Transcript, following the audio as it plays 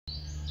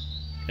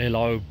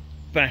Hello,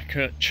 back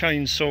at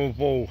Chainsaw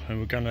Wall,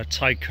 and we're going to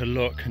take a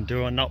look and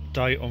do an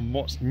update on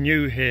what's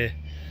new here.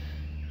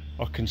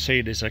 I can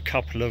see there's a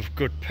couple of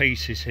good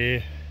pieces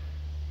here,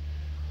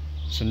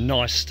 some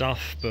nice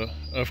stuff, but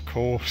of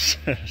course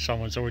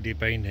someone's already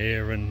been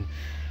here and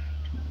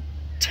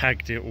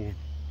tagged it or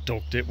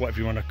dogged it,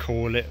 whatever you want to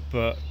call it,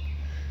 but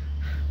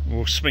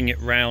we'll swing it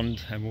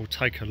round and we'll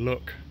take a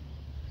look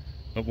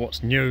at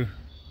what's new.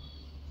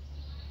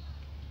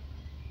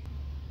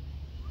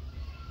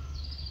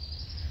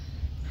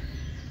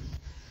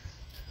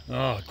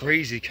 Ah,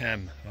 greasy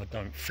cam. I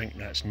don't think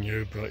that's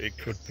new, but it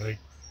could be.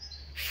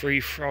 Free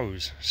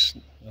throws.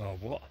 Oh,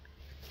 what?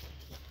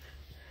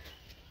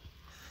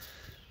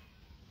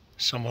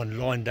 Someone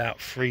lined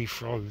out free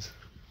throws.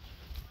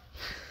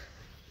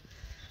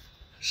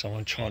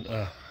 Someone trying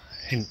to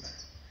hint.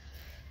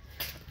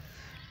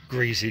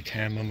 Greasy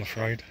cam, I'm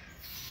afraid.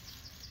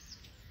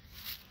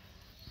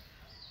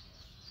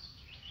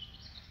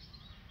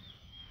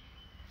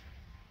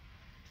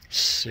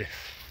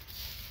 Sith.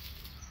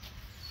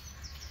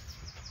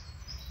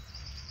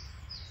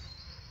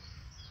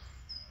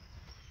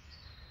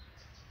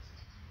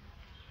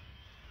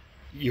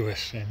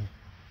 USM.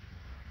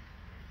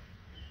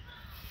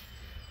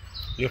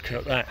 Look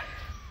at that.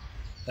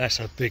 That's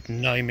a big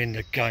name in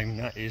the game,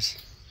 that is.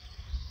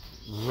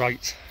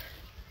 Right.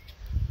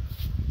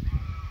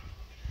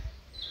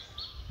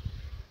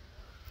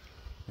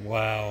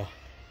 Wow.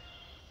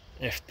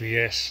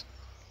 FBS.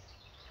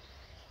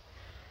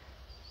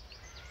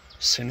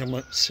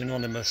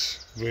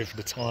 Synonymous with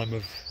the time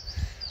of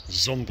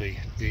zombie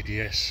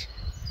DDS.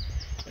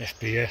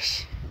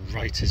 FBS.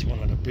 Right is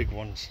one of the big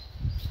ones.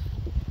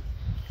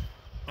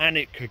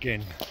 Anik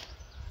again,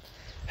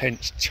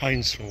 hence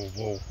Chainsaw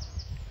Wall.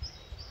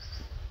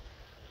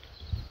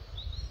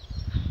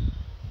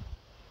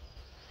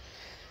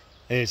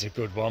 Here's a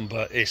good one,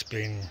 but it's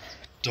been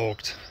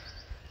dogged.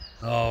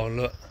 Oh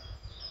look,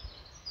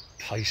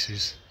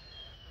 paces.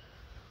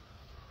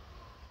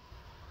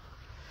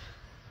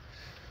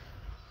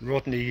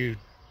 Rodney, you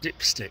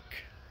dipstick.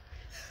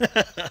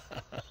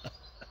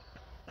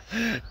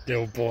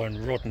 Delboy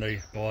and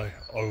Rodney by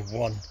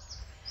 01.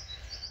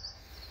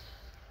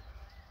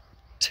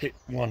 Tip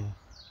 1,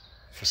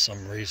 for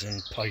some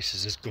reason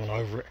Paces has gone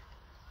over it.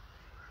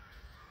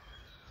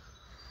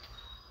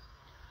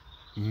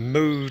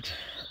 Mood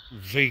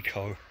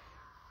Vico,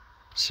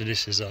 so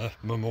this is a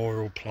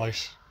memorial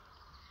place,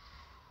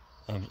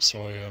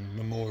 sorry, a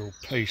memorial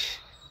piece.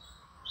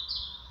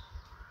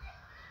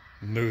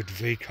 Mood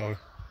Vico,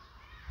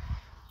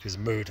 because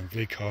Mood and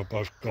Vico are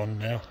both gone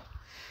now.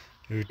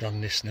 Who done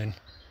this then?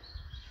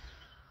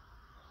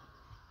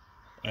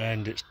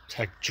 And it's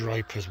tagged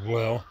Drape as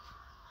well.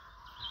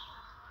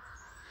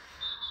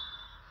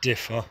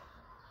 Differ.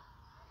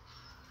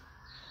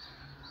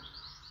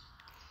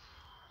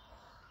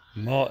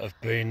 Might have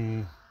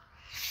been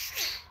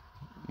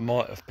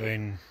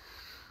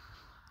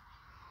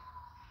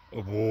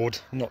award,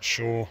 not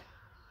sure.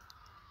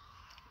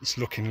 It's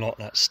looking like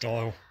that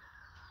style.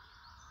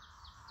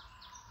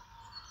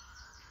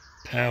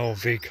 Power,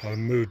 Vico,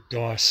 Mood,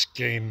 Dice,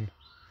 Scheme,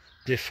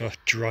 Differ,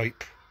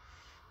 Drape,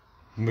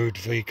 Mood,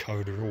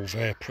 Vico, they're all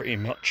there pretty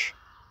much.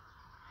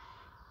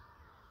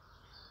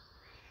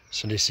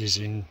 So this is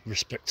in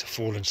respect to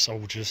fallen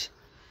soldiers.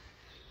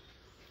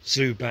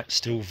 Zubat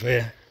still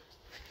there.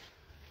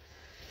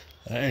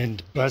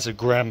 And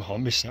Bazagram, I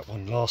missed that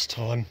one last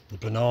time, the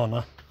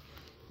banana.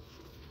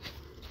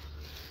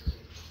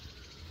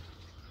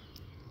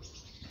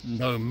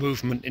 No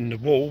movement in the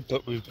wall,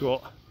 but we've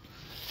got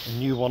a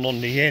new one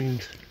on the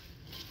end.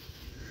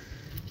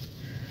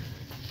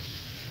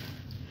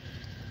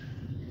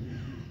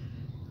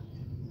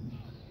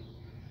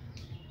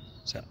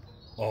 Is that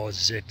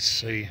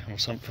RZC or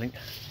something?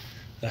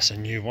 That's a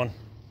new one.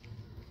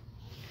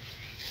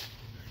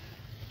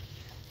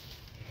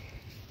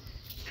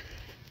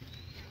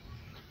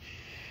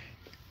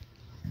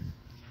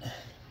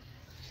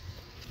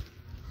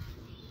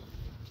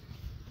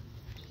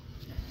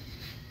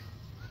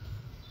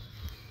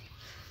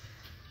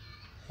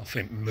 I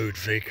think Mood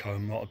Vico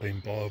might have been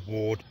by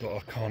award, but I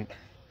can't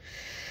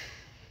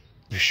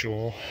be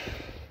sure.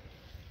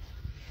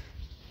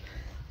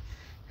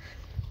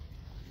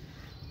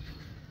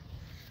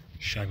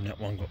 Shame that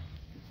one got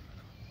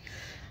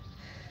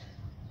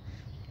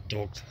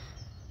dogged.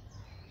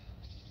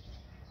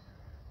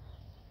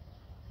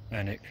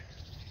 Anik.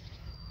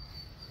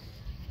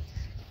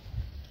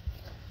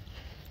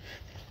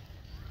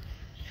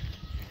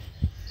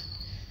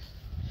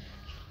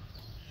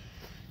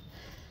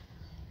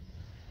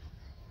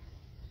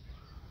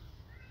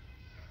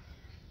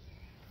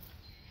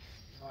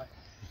 Right.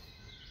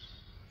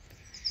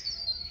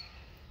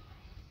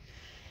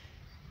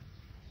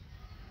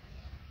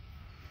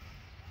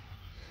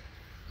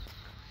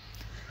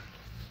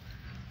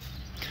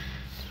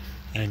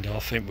 And I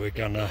think we're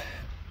gonna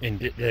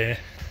end it there.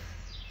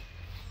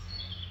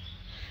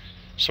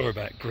 Sorry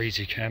about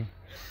greasy cam.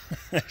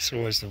 It's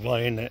always the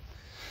way, isn't it?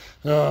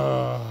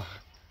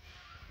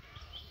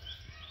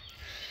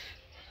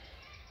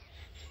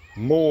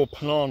 More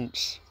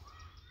plants.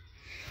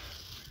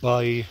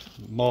 Bay,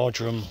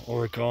 marjoram,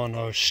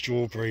 oregano,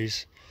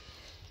 strawberries,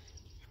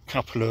 a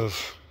couple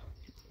of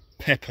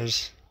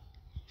peppers,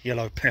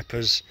 yellow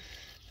peppers,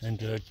 and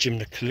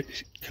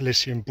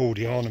Gymnocalycium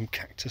baldianum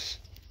cactus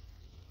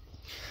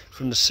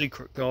from the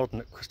secret garden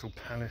at Crystal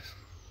Palace.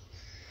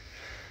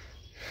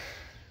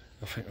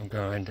 I think I'm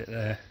going to end it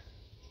there.